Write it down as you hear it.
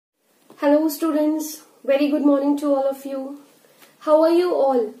students, very good morning to all of you. How are you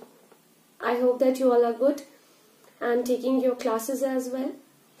all? I hope that you all are good and taking your classes as well.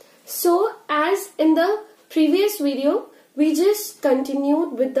 So as in the previous video, we just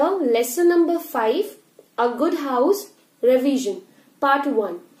continued with the lesson number 5, A Good House Revision, part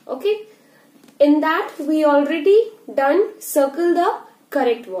 1. Okay. In that we already done circle the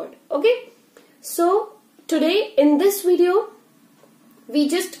correct word. Okay. So today in this video, we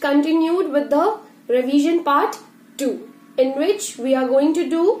just continued with the revision part 2, in which we are going to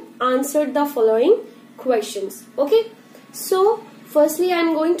do answer the following questions. Okay. So firstly I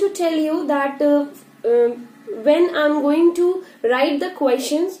am going to tell you that when I am going to write the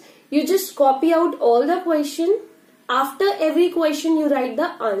questions, you just copy out all the question. After every question you write the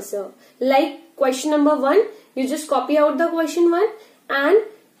answer. Like question number 1, you just copy out the question 1 and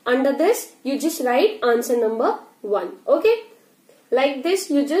under this you just write answer number 1. Okay. Like this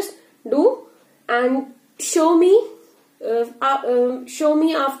you just do and show me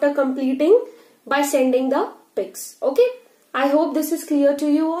after completing by sending the pics. Okay. I hope this is clear to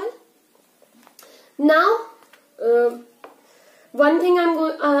you all. Now one thing I'm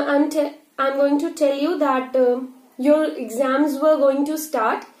going to tell you that your exams were going to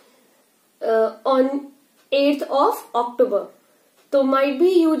start on 8th of October. So might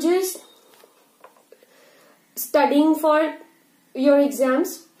be you just studying for your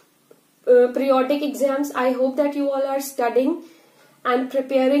exams, periodic exams. I hope that you all are studying and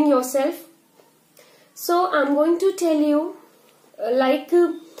preparing yourself. So I'm going to tell you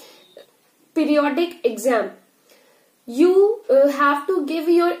periodic exam. You have to give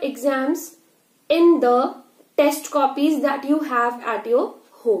your exams in the test copies that you have at your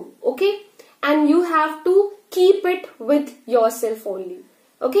home. Okay. And you have to keep it with yourself only.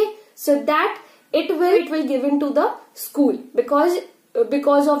 Okay. So that it will given to the school because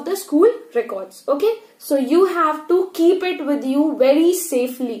of the school records. Okay. So you have to keep it with you very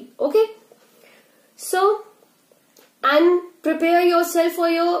safely. Okay. So and prepare yourself for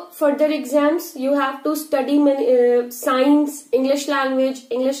your further exams. You have to study science, English language,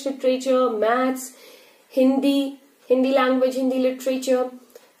 English literature, maths, Hindi language, Hindi literature,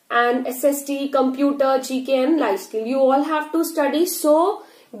 and SST, computer, GK and life skill. You all have to study. So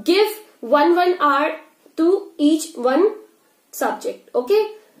give 1 hour to each one subject.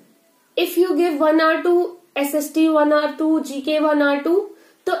 Okay. If you give 1 hour to SST, 1 hour to GK, 1 hour to,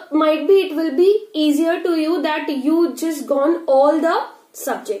 so might be it will be easier to you that you just gone all the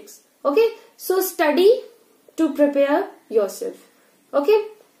subjects. Okay. So study to prepare yourself. Okay.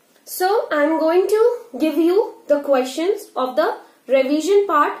 So I am going to give you the questions of the revision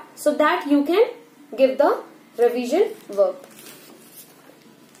part so that you can give the revision work.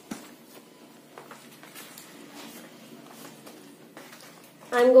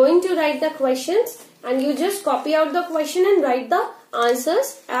 I am going to write the questions and you just copy out the question and write the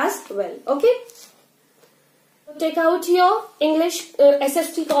answers as well. Okay. Take out your English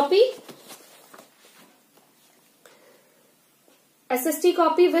SST copy. SST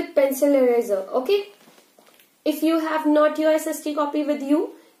copy with pencil eraser. Okay. If you have not your SST copy with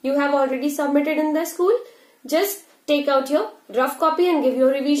you, you have already submitted in the school, just take out your rough copy and give your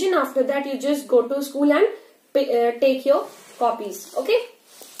revision. After that you just go to school and take your copies. Okay.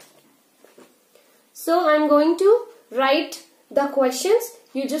 So I am going to write the questions.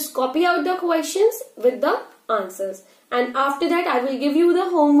 You just copy out the questions with the answers. And after that I will give you the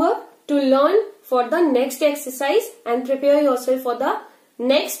homework to learn for the next exercise and prepare yourself for the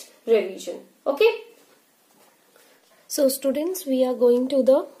next revision. Okay. So students, we are going to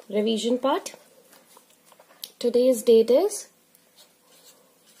the revision part. Today's date is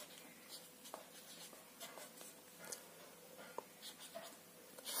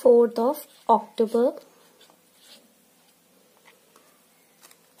 4th of October.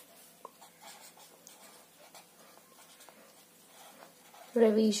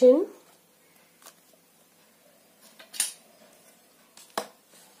 Revision.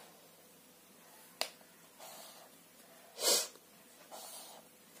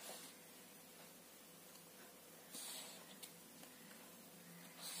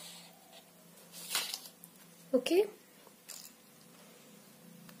 Okay.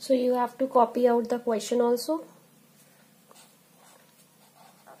 So you have to copy out the question also.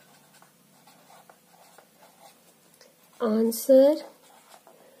 Answer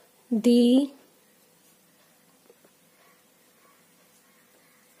the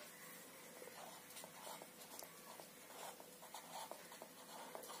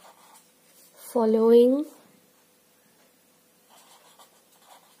following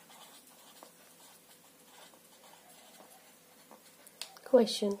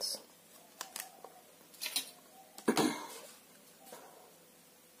questions.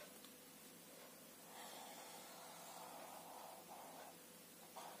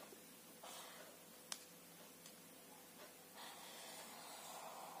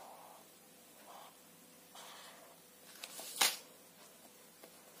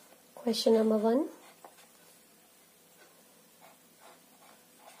 Question number 1.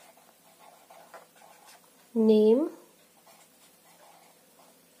 Name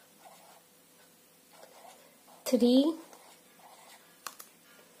 3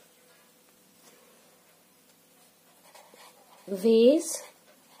 ways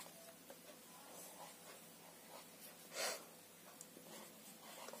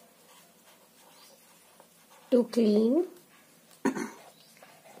to clean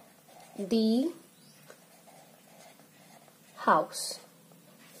the house.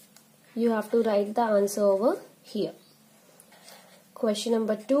 You have to write the answer over here. Question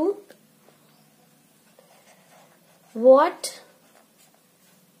number 2. What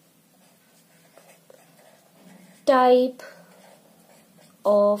type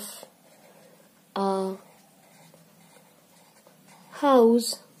of a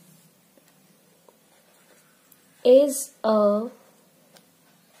house is a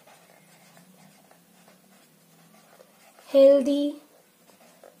healthy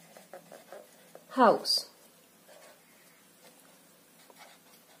house?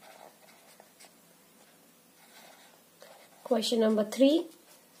 Question number 3.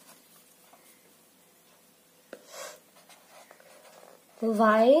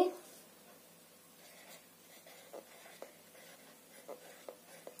 Why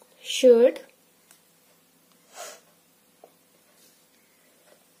should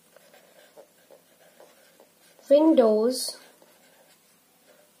windows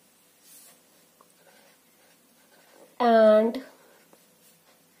and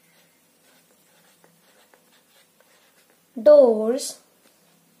doors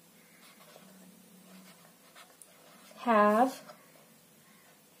have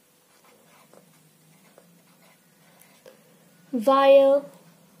wire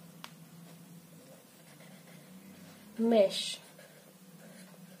mesh?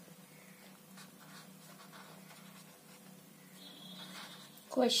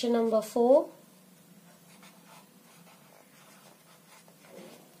 Question number 4.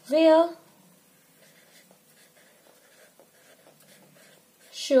 Where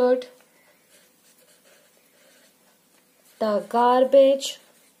should the garbage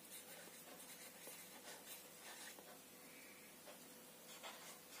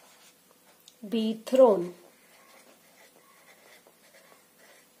be thrown?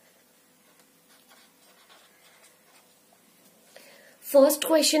 First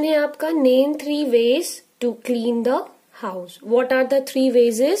question है आपका, name 3 ways to clean the house. What are the 3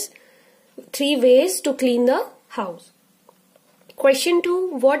 ways to clean the house? Question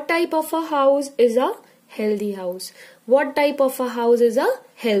 2. What type of a house is a healthy house? What type of a house is a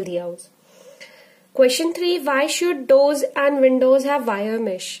healthy house? Question 3. Why should doors and windows have wire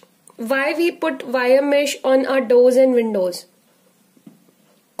mesh? Why we put wire mesh on our doors and windows?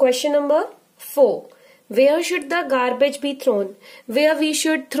 Question number 4. Where should the garbage be thrown? Where we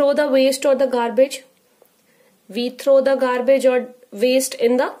should throw the waste or the garbage? We throw the garbage or waste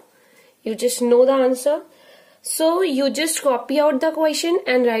in the... You just know the answer. So you just copy out the question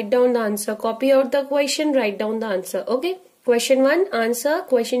and write down the answer. Copy out the question, write down the answer. Okay. Question 1 answer,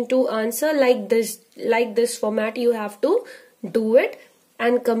 question 2 answer. Like this format you have to do it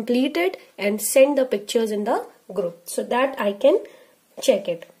and complete it and send the pictures in the group so that I can check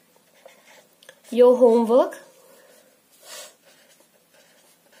it. Your homework.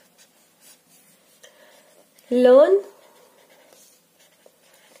 Learn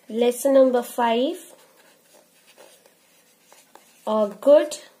lesson number 5. A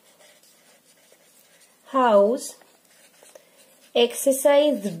good house.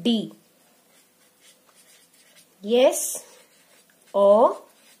 Exercise D. Yes or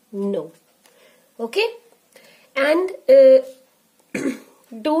no. Okay. And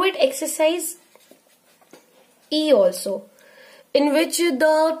do it exercise E also, in which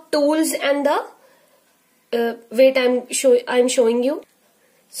the tools and the wait, I'm showing you.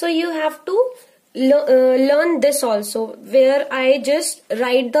 So you have to learn this also, where I just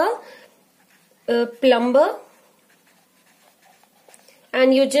write the plumber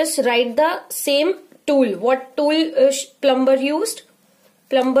and you just write the same tool. What tool plumber used?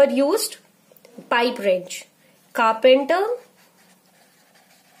 Plumber used pipe wrench. Carpenter,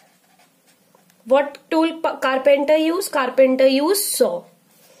 what tool carpenter used? Carpenter used saw.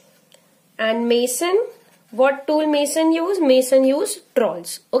 And mason, what tool mason used? Mason used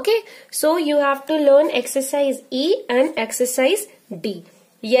trowels. Okay, so you have to learn exercise E and exercise D.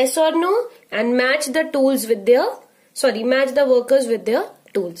 Yes or no, and match the tools with their, match the workers with their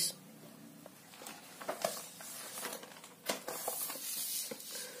tools.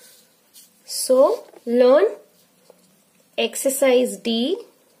 So learn exercise D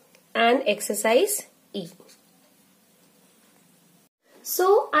and exercise E.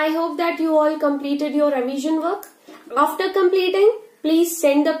 So I hope that you all completed your revision work. After completing, please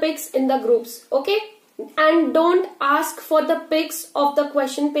send the pics in the groups, okay? And don't ask for the pics of the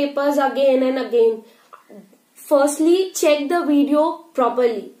question papers again and again. Firstly, check the video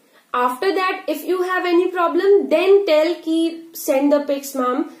properly. After that, if you have any problem, then tell ki send the pics,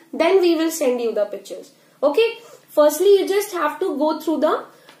 ma'am. Then we will send you the pictures. Okay? Firstly, you just have to go through the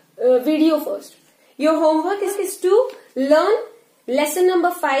video first. Your homework is to learn lesson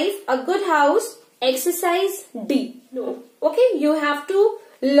number 5, A Good House, exercise D. No. Okay? You have to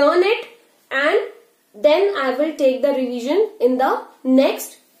learn it, and then I will take the revision in the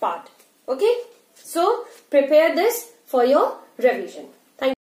next part. Okay? So, prepare this for your revision.